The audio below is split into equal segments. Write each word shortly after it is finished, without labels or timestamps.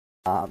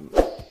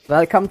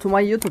Welcome to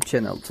my YouTube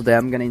channel. Today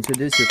I'm gonna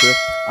introduce you to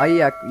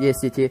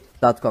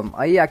IFSVod.com.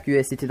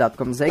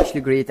 IFSVod.com is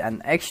actually great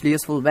and actually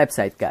useful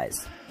website,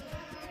 guys.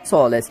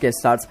 So let's get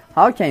started.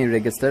 How can you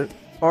register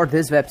for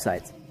this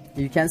website?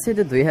 You can see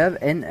that we have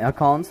an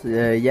account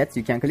yet.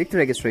 You can click the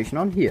registration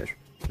on here.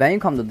 When you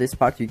come to this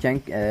part, you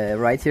can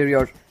write here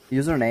your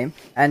username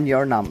and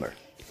your number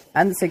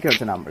and the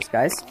security numbers,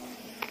 guys.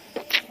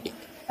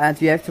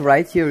 And you have to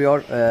write here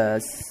your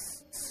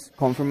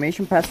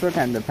confirmation password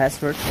and the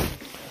password.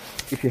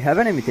 If you have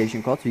an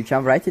invitation code, you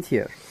can write it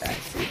here.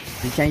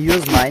 You can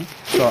use mine,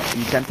 so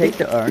you can take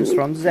the earns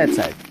from the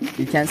website.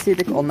 You can see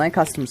the online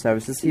customer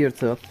services here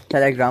too.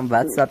 Telegram,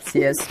 WhatsApp,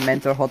 CS,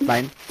 Mentor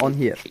hotline on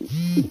here.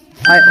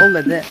 I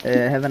already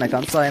have an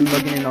account, so I am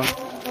logging in on.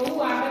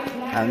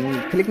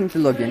 I'm clicking to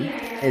login.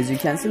 As you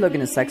can see,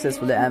 login is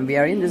successfully and we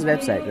are in this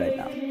website right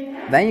now.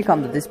 When you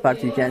come to this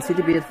part, you can see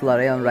the beautiful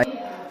array on right.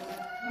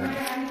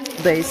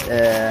 Today's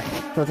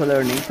total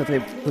earning,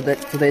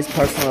 today's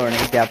personal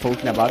earnings they are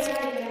talking about.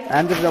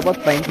 And the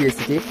robot buying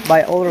Usdt.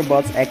 Buy all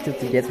robots active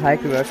to get high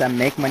rewards and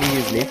make money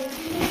easily.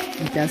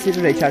 You can see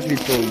the recharge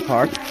withdrawal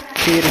part,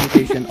 clear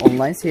invitation,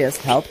 online CS,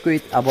 help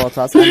quit, about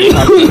us, and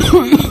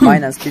partners,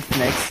 finance,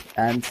 Bitfinex,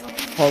 and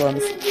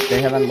Poland.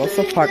 They have lots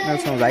of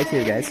partners on right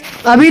here, guys.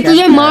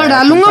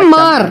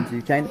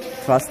 You can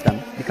trust them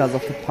because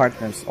of the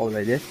partners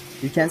already.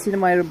 You can see the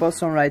my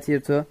robots on right here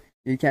too.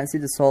 You can see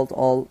the sold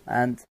all,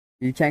 and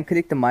you can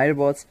click the my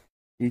robots.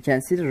 You can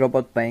see the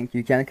robot bank.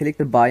 You can click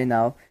the buy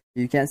now.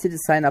 You can see the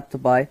sign up to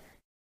buy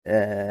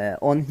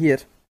on here.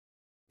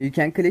 You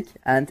can click,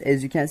 and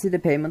as you can see the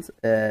payment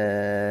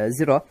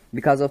 0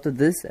 because of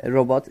this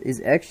robot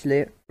is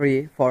actually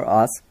free for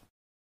us.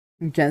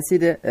 You can see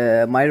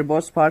the my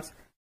robots part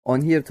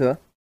on here too.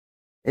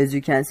 As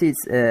you can see,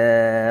 it's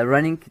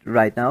running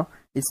right now.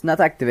 It's not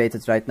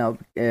activated right now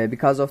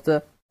because of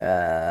the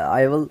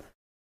I will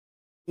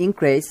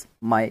increase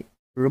my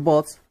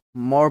robots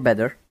more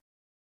better.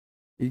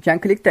 You can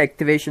click the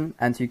activation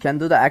and you can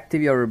do the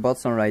active your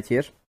robots on right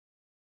here.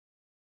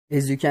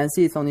 As you can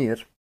see it on here,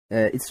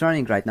 it's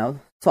running right now.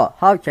 So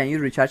how can you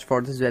recharge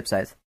for this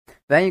website?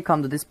 When you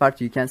come to this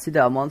part, you can see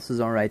the amounts is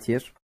on right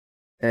here.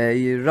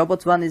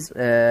 Robot 1 is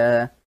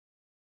 32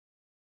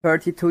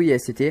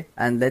 USDT,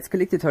 and let's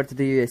click the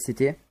 32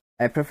 USDT.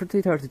 I prefer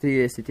the 32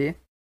 USDT.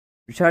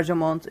 Recharge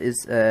amount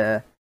is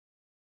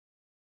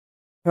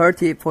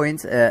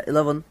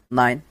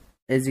 30.119.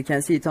 As you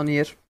can see it on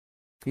here.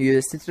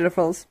 USDT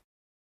referrals.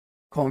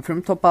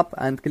 Confirm top up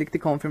and click the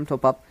confirm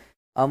top up.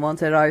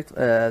 Amount arrived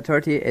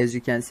 30, as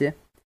you can see.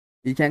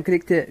 You can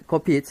click the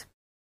copy it.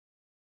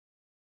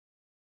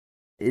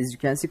 As you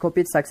can see,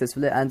 copy it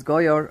successfully and go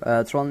your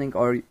trolling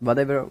or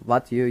whatever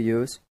what you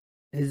use.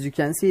 As you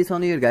can see it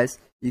on here, guys.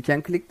 You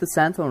can click the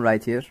send on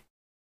right here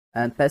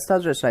and paste the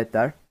address right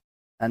there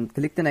and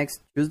click the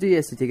next. Choose the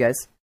USDT,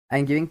 guys,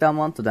 and giving the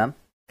amount to them.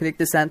 Click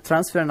the send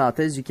transfer now.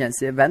 As you can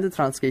see, when the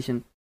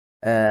transaction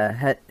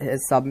has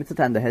submitted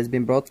and has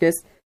been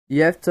broadcast,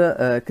 you have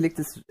to click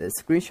the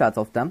screenshot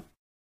of them.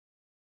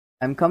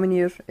 I'm coming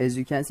here. As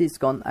you can see, it's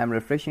gone. I'm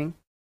refreshing.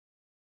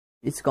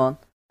 It's gone,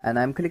 and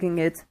I'm clicking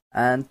it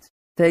and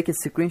take a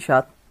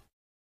screenshot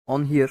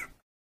on here.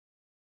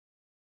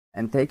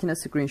 I'm taking a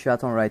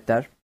screenshot on right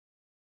there.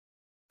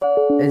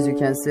 As you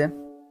can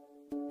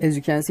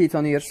see it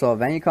on here. So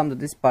when you come to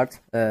this part,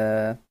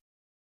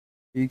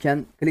 you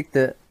can click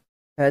the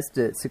paste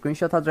the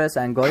screenshot address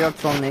and go your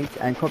Tron link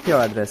and copy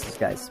your addresses,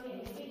 guys.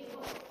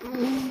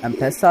 And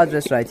paste the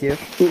address right here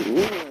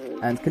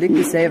and click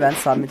the save and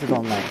submit it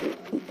online.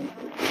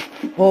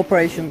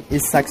 Operation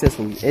is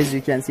successful. As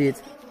you can see it,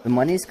 the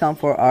money is come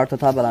for our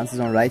total balances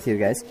on right here,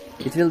 guys.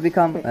 It will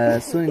become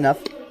soon enough.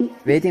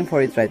 Waiting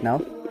for it right now.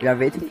 We are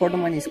waiting for the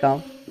money is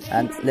come,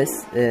 and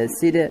let's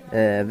see the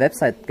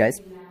website, guys.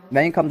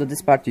 When you come to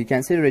this part, you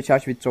can see the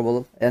recharge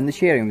withdrawal and the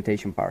share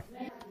invitation part.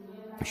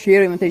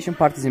 Share invitation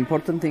part is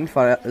important thing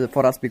for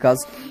us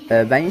because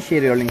when you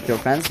share your link to your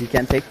friends, you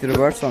can take the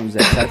rewards from the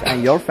website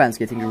and your friends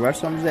getting rewards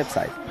from the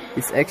website.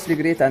 It's actually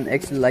great and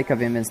actually like a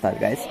win-win style,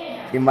 guys.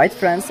 Invite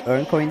friends,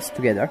 earn coins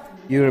together.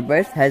 Your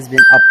rebirth has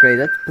been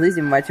upgraded. Please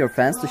invite your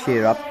friends to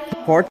share up.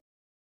 4